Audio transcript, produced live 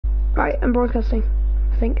Right, I'm broadcasting,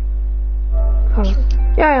 I think. Hold on.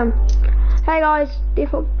 Yeah, I am. Hey guys,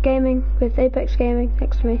 Default Gaming with Apex Gaming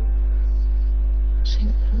next to me.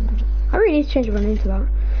 I really need to change my name to that.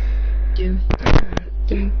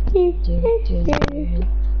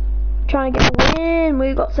 Trying to get a win.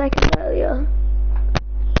 We got second earlier.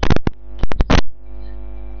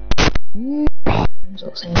 I'm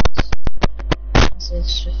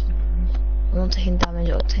not taking damage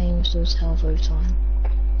or tames lose health over time.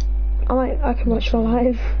 I can watch my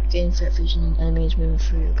live. Gain threat vision and enemies moving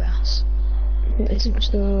through your grass. Good.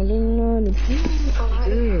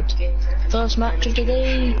 First match of the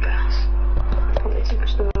day.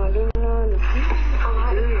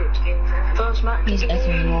 First match is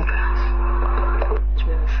echoing a lot.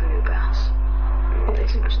 Moving through your grass.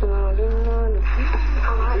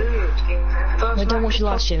 Wait, don't watch the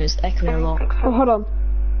live stream, it's echoing a lot. Oh, hold on.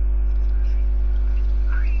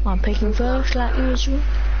 I'm picking first, like usual.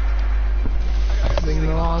 Bring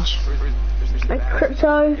Mirage.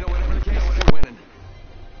 Crypto.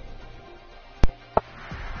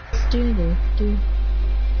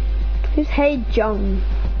 Who's Hey Jung?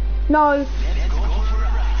 No.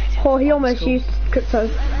 Oh, he almost used Crypto.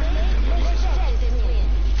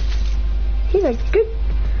 He's a good.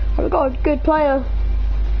 I've got a good player.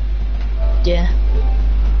 Yeah.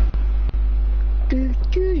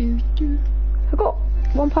 I got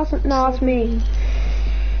one person. No, that's me.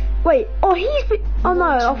 Wait. Oh, oh no,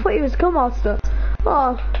 I thought he was Kill Master.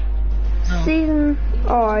 Oh. No. Season.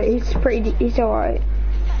 Alright, he's pretty. He's alright.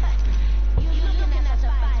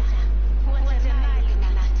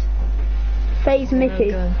 FaZe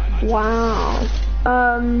Mickey. Wow.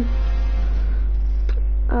 I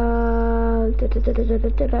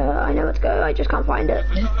know where to go, I just can't find it.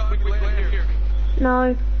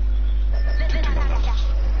 No.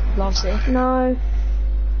 Lovely. No.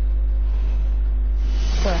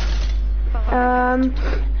 Where?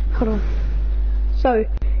 Hold on. So,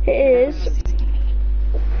 it is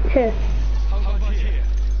here.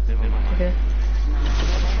 Okay.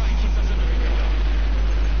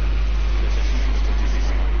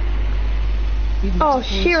 Oh,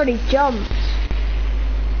 she already jumped.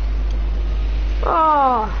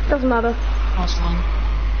 Oh, doesn't matter. That's fine.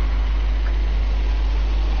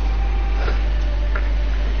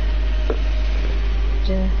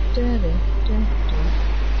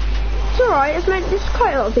 It's alright, it's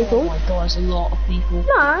quite a lot of people. Oh my god, it's a lot of people.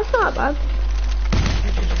 No, it's not bad.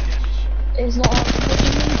 It's not hard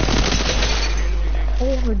to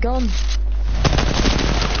oh, the gun.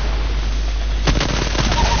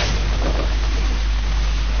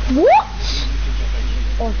 What?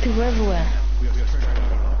 Oh, people everywhere.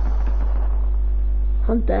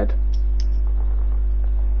 I'm dead.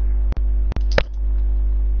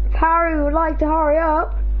 If Harry would like to hurry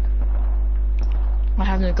up. I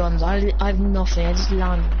have no guns. I have nothing. I just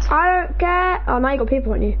landed. I don't care. Oh, now you got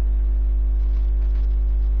people on you.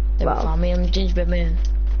 They will find me. I'm the gingerbread man.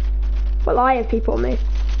 Well, I have people on me.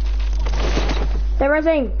 They're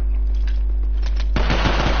rezzing.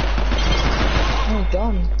 Oh,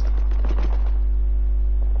 gun.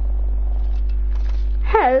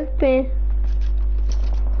 Help me.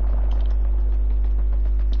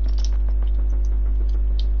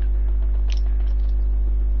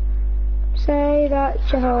 Say that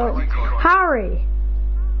you help. Harry!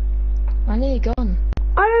 I need a gun.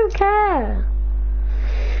 I don't care.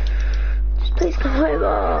 Just please come over.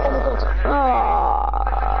 Oh,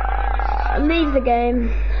 leave the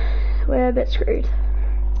game. We're a bit screwed.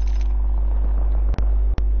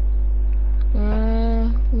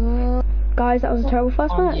 Guys, that was a terrible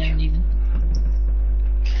first match. Yeah,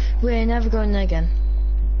 we're never going there again.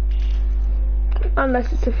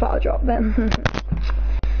 Unless it's a file drop then.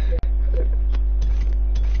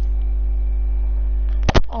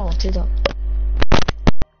 Oh, did that.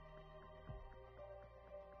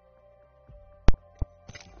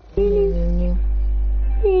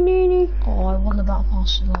 Oh, I want the battle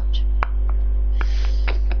pass so much.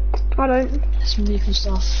 I don't. There's some really cool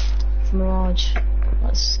stuff from Mirage.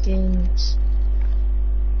 Like skins.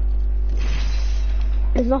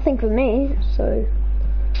 There's nothing for me, so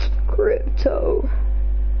crypto.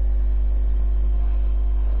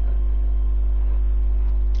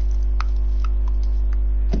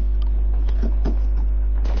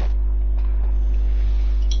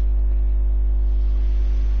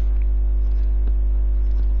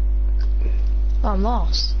 Oh, I'm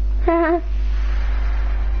lost.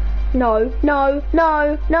 No, no,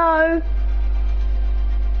 no, no.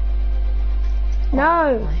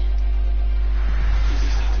 No.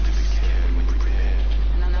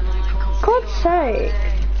 God's sake.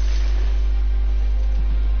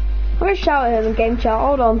 I'm gonna shout at him in game chat,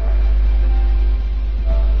 hold on.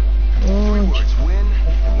 Words win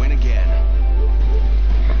and win again.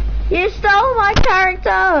 You stole my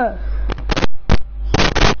character!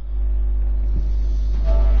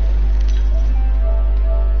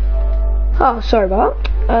 Oh, sorry about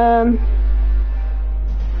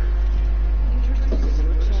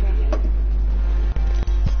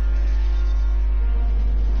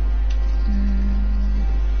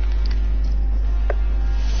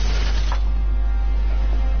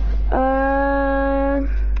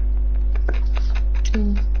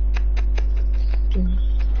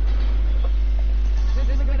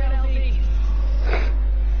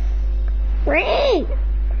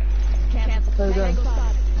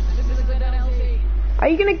that. Are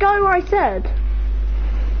you gonna go where I said?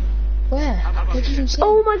 Where? What did you say?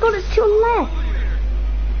 Oh my god, it's to your left!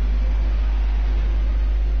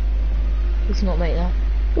 We cannot make that.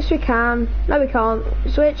 Yes we can. No we can't.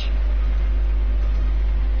 Switch.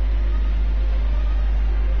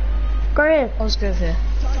 Go here. I'll just go here.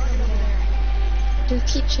 Just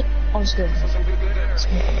keep shit. I'll just go here.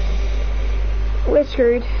 We're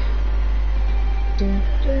screwed.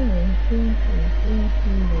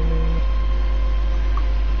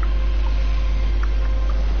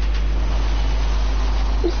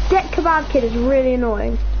 This Deck Kebab kid is really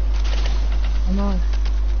annoying. I know.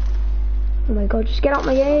 Oh my god, just get out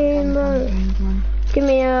my game, bro. Give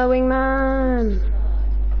me a wingman.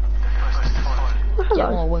 Oh, Get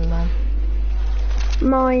hello. more wingman.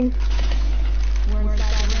 Mine.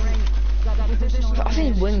 I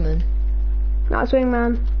think wingman. That's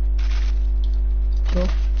wingman. Cool.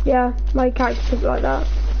 Yeah, my character's put it like that.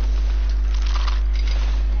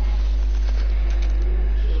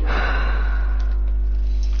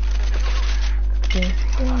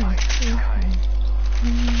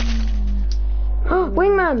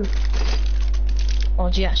 Wingman! Oh,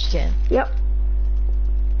 did you actually get him? Yep.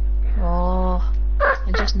 Oh,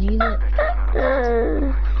 I just need it.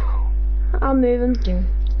 I'm moving. Doom.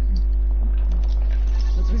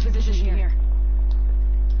 Let's reposition here.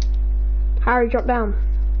 Harry, drop down.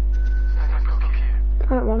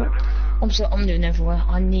 I don't want it. I'm doing everywhere.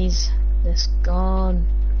 I need this gun.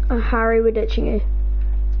 Harry, we're ditching you.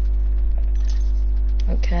 I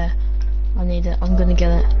don't care. I need it. I'm gonna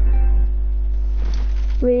get it.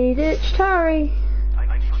 We ditched Harry.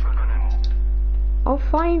 I'll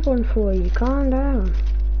find one for you. Calm down.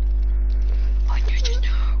 I need to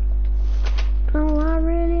know. Oh, I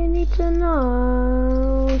really need to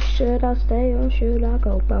know. Should I stay or should I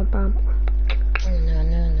go? Bum, bum.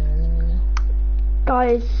 No.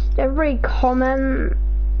 Guys, everybody comment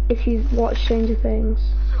if you've watched Stranger Things.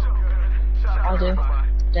 I do.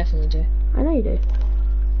 Definitely do. I know you do.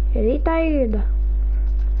 He died.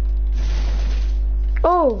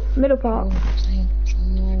 Oh, middle part.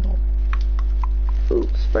 Ooh,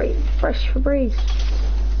 spray fresh Febreze.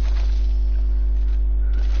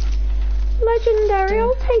 Legendary,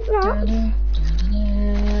 I'll take that.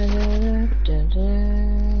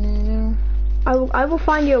 I will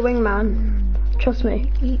find you a wingman. Trust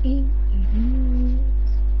me.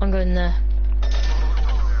 I'm going there.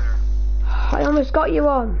 I almost got you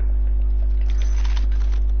on.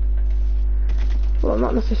 Well,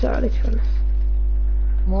 not necessarily, to be honest.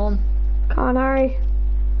 Come on. Come on, Harry.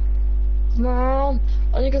 Come on.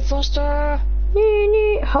 I need to go faster.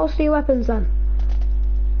 Holster your weapons then.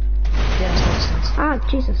 Yes, Ah,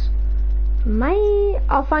 Jesus.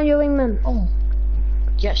 I'll find you a wingman. Oh.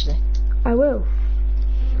 You actually? I will.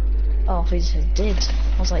 Oh, I thought you said did.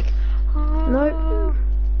 I was like, Nope.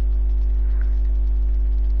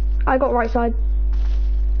 I got right side.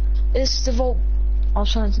 it's the vault. I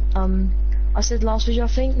was trying to, I said last video, I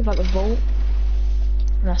think, about the vault.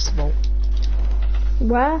 And that's the vault.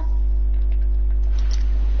 Where?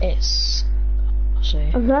 It's, I'll show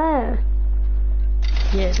you. There.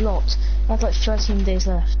 Yeah, it's locked. I have like 13 days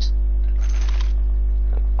left.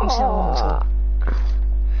 You see how long it's got?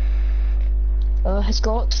 It's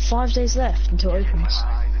got 5 days left until it opens.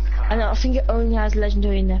 And I think it only has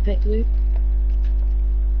legendary and epic loot.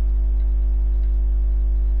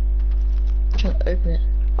 I'm trying to open it.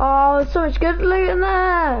 Oh, there's so much good loot in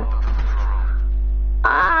there.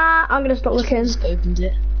 Ah, I'm gonna stop looking. Just opened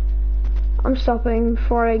it. I'm stopping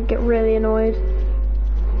before I get really annoyed.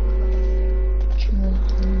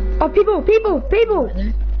 Oh, people! I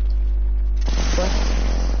know. Where?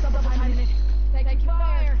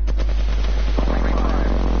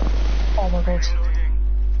 Oh my god.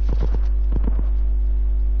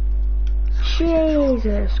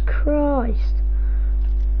 Jesus Christ.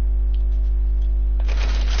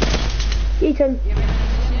 Ethan.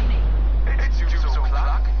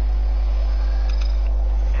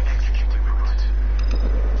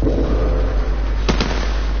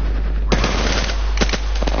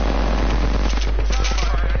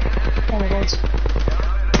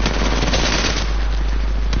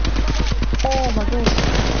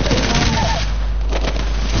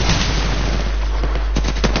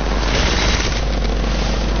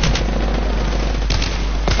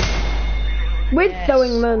 with the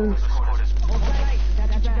wingman.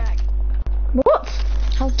 What?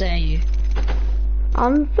 How dare you?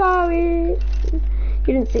 I'm sorry. You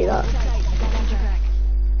didn't see that.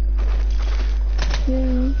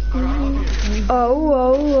 Oh,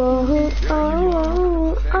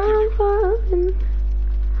 I'm fine.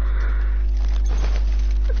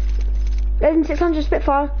 Legend 600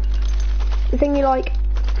 Spitfire. The thing you like.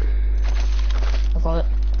 I got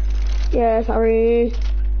it. Yeah, sorry.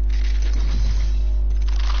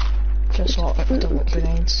 Just what? I don't want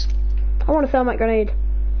grenades. I want a thermite grenade.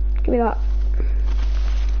 Give me that.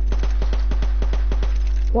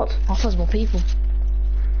 What? I thought there's more people.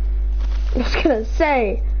 I was gonna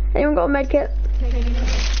say. Anyone got a medkit?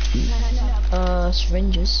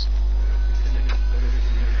 Syringes.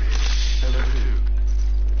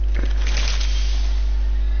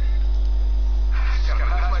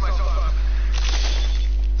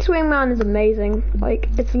 This wingman is amazing. Like,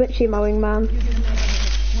 it's literally my wingman.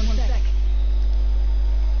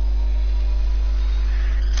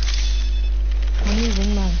 I need a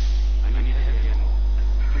wingman.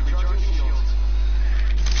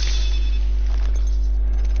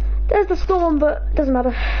 There's the storm, but it doesn't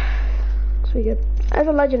matter. It's pretty good. There's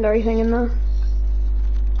a legendary thing in there.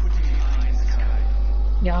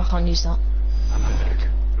 Yeah, I can't use that.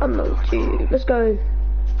 Emoji. Let's go.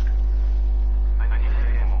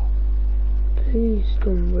 Please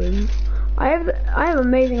don't win. I have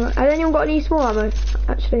amazing. Has anyone got any small ammo?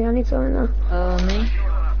 Actually, I need something now. Me?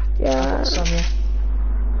 Yeah. Some, yeah.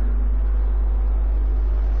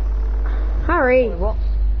 Harry. Wait, what?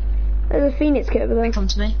 There's a Phoenix kit over there. Come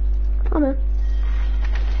to me. Come on.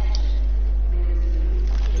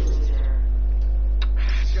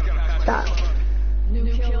 That.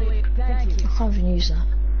 I can't even use that.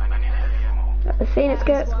 The Phoenix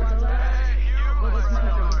kit.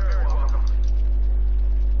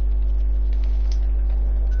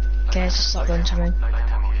 Okay, let's just start going to ring.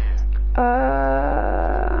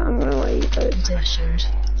 I'm gonna let you go. Until I assumed.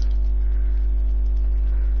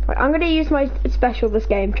 Right, I'm gonna use my special this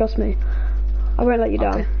game, trust me. I won't let you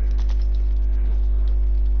down. Okay.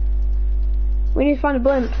 We need to find a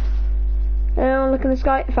blimp. Anyone look in the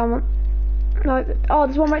sky? I found one. No, oh,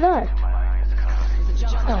 there's one right there.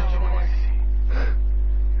 Oh.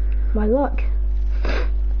 My luck.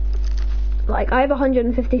 Like, I have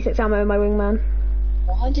 156 ammo in my wingman.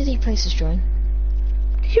 Why did he place his drone?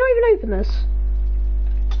 Did you not even open this?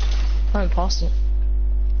 I haven't passed it.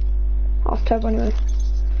 Oh, it's terrible anyway.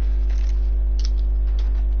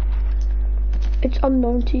 It's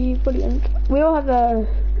unknown to you, brilliant. We all have the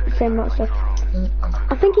same amount of stuff.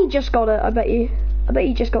 I think he just got it, I bet you. I bet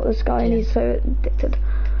he just got this guy and he's so addicted.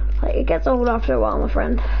 Like, it gets old after a while, my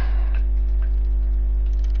friend. I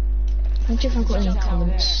wonder if I've got any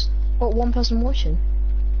comments. What, one person watching?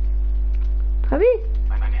 Have you?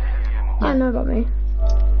 I know about me.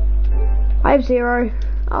 I have 0.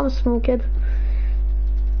 I'm a small kid.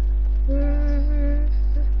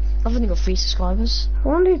 I've only got 3 subscribers. I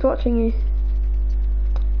wonder who's watching you.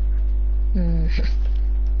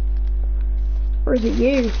 Or is it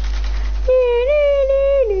you?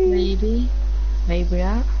 Maybe. Maybe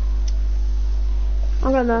that.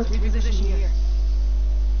 I'm going there.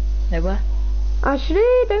 Nowhere.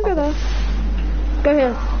 Actually, don't go there. Go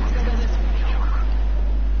here.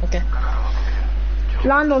 Okay.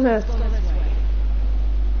 Land on her.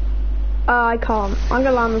 I can't. I'm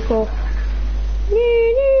gonna land on the floor.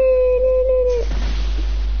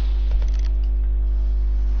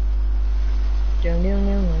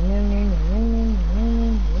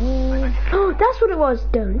 Oh, that's what it was.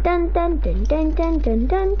 Dun dun dun dun dun dun dun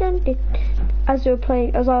dun dun dun. As you were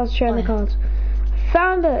playing, as I was showing the cards.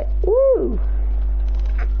 Found it. Woo!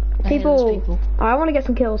 People. I want to get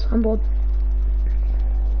some kills. I'm bored.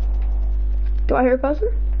 Do I hear a person?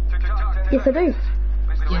 Yes, I do.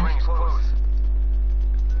 Yeah.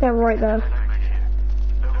 They're right there.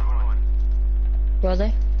 Were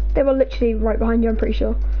they? They were literally right behind you, I'm pretty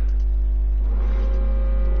sure.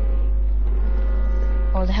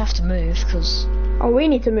 Oh, they have to move, because... Oh, we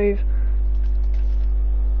need to move.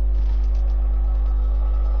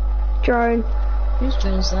 Drone. Whose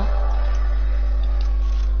drone is that?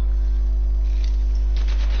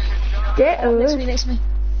 Ditto. Next to me.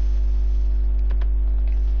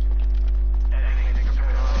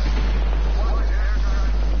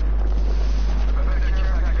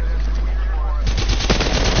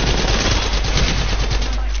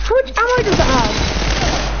 How much ammo does it have?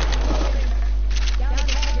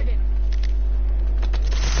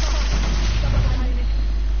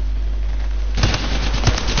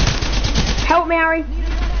 Help me, Harry.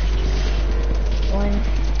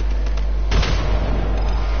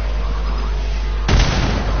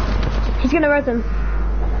 He's gonna res him.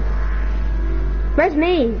 Res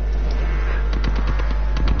me.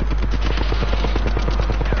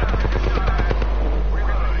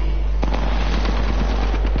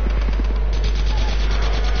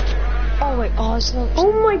 Oh wait, oh it's not.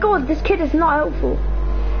 Oh my god, this kid is not helpful.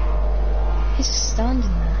 He's just standing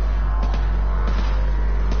there.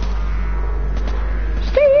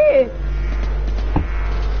 Stay here.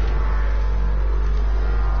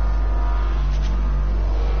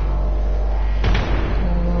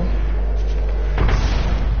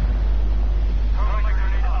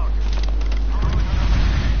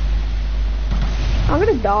 I'm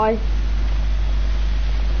gonna die.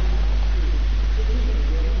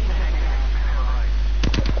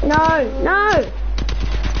 No, no!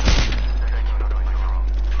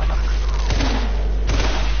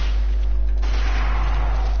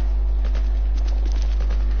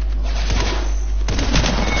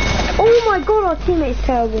 Oh my god, our teammate's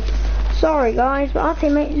terrible. Sorry guys, but our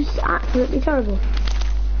teammate is absolutely terrible.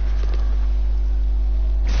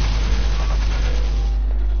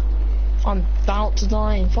 I'm about to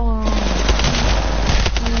die in 5, 4,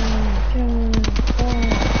 3, 2,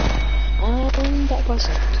 1. That was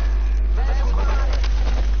it.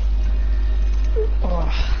 Oh.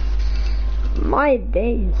 My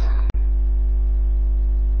days.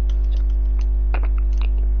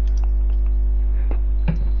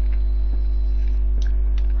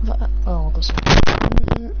 Oh, I got some.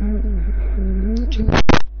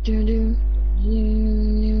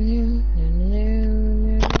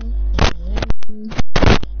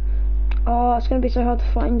 Oh, it's gonna be so hard to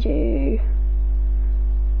find you.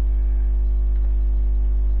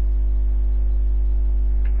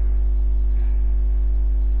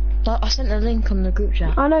 I sent the link on the group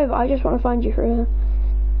chat. I know, but I just want to find you for here.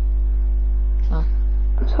 Oh.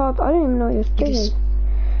 It's hard. I don't even know what you're doing.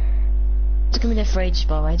 It's gonna be there for ages,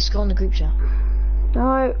 by the way. Just go on the group chat.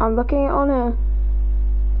 No, I'm looking it on here.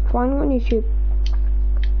 Finding on YouTube.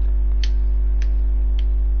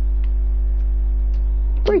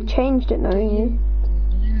 Probably changed it now, you.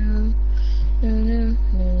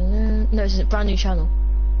 No, it's a brand new channel.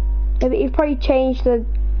 Yeah, but you've probably changed the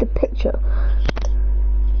picture.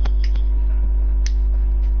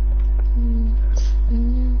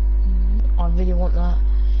 I really want that.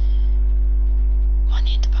 I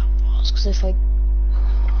need the battle pass because if I,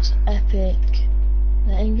 it's epic. Are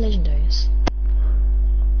there any legendaries?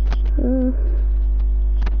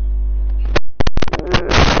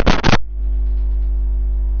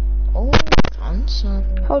 Oh, handsome.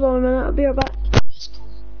 Hold on a minute, I'll be right back. That's cool.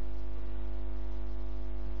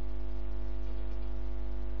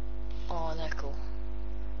 Oh, they're cool.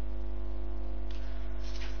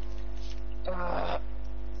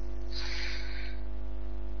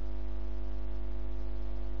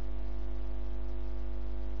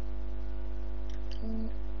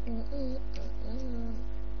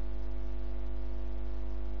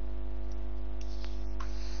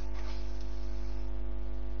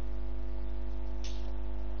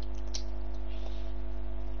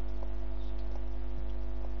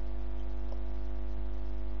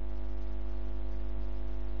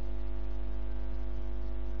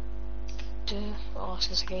 Oh, it's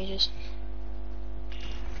just cages.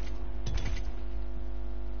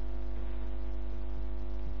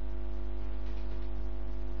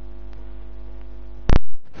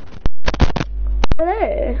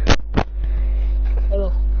 Hello.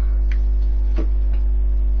 Hello.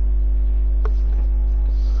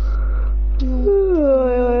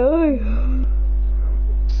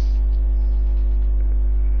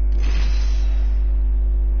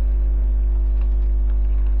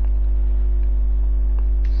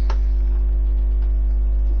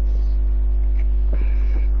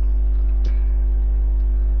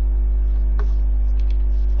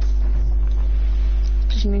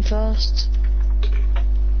 Push me first.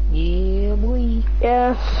 Yeah, boy.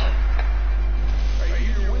 Yes. Are you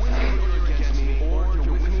either winning against me, or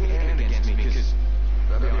you're winning and against me? Because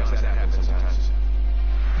that happens sometimes.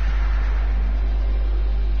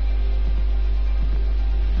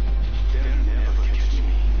 They'll never catch me.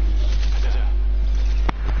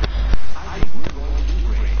 I think we're going to do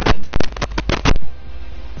great.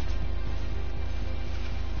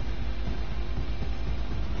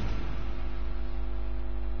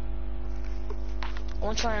 I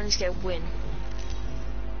want to try and at least get a win.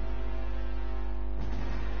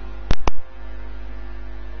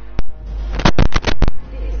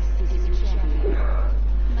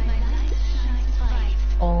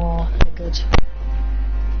 Oh, they're good.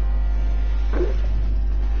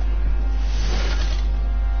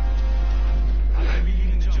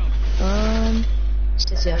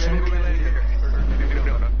 City, I think.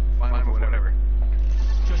 fine with whatever.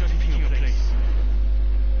 Just picking a place.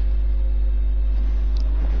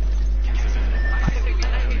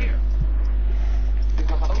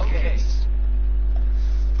 Okay.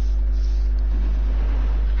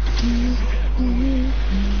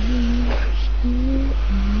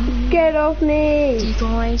 Get off me! You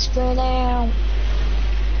guys spread out.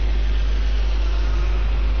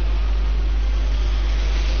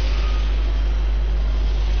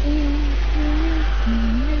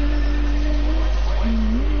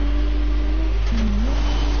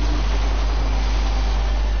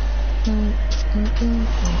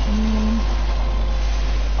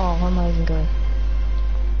 Oh, where am I even going?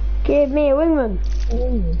 Give me a wingman.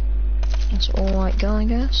 Ooh. That's alright go, I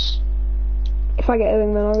guess. If I get a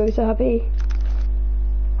wingman, I'll be so happy.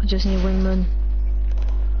 I just need a wingman.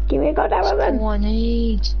 Give me a goddamn That's wingman. all I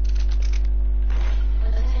need.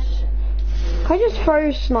 Can I just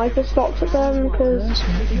throw sniper stocks at them? Because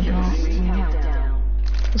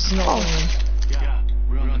This is not one. Yeah,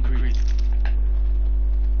 we're on concrete.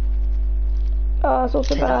 oh, that's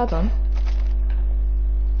also Take that bad. gun.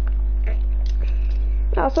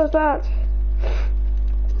 That's so bad.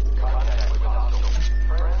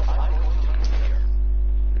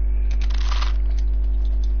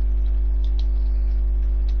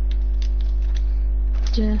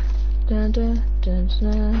 Da, da, da, da,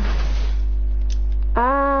 da.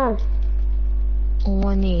 Ah, All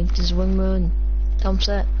I need is a wingman. Dump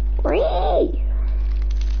set. wee.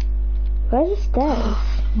 Where's the stairs?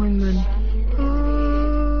 Wingman.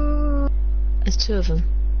 There's two of them.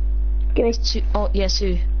 Give me, Two. Oh, yeah,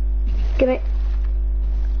 two. give me.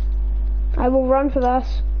 I will run for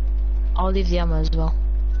this. I'll leave the ammo as well.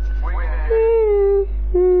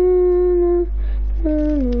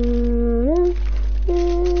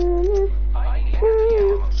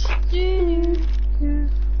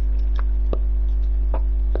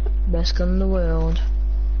 Best gun in the world.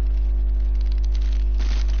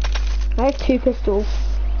 I have 2 pistols.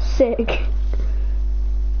 Sick.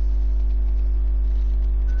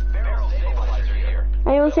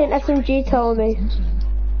 Anyone see an SMG tell me?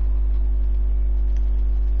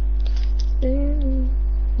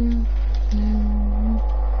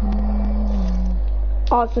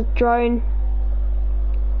 Oh, it's a drone.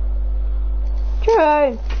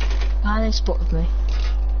 Drone! Ah, they spotted me.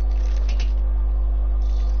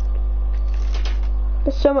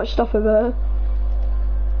 There's so much stuff over there.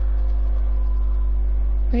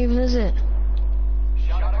 Where even is it?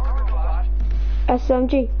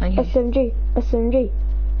 SMG, Thank you. SMG, SMG.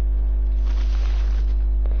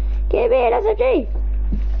 Give me an SMG!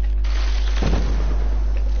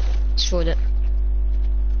 Destroyed it.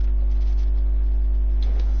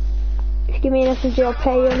 If you give me an SMG, I'll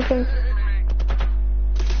pay you anything.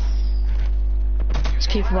 It's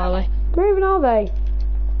people, by the way. Where even are they?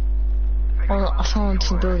 Oh, I found a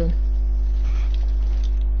different building.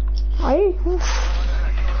 Are you?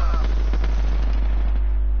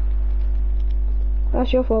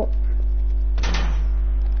 That's your fault.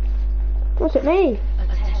 What's it me?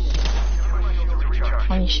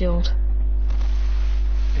 I need shield.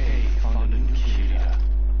 Hey, found a new key.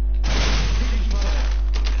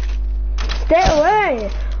 Stay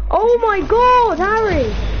away! Oh my god,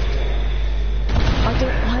 Harry! I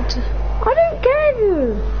had to. I don't get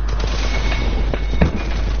you!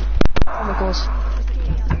 Oh my god.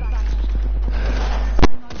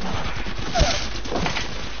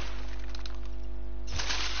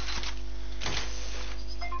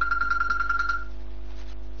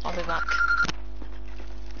 I'll be back.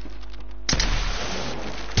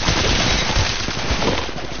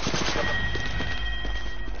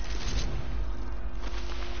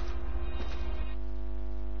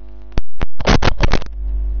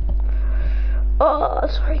 Oh,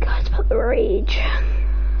 sorry guys about the rage.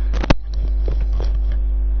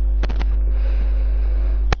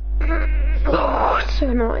 Oh, it's so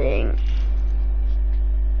annoying.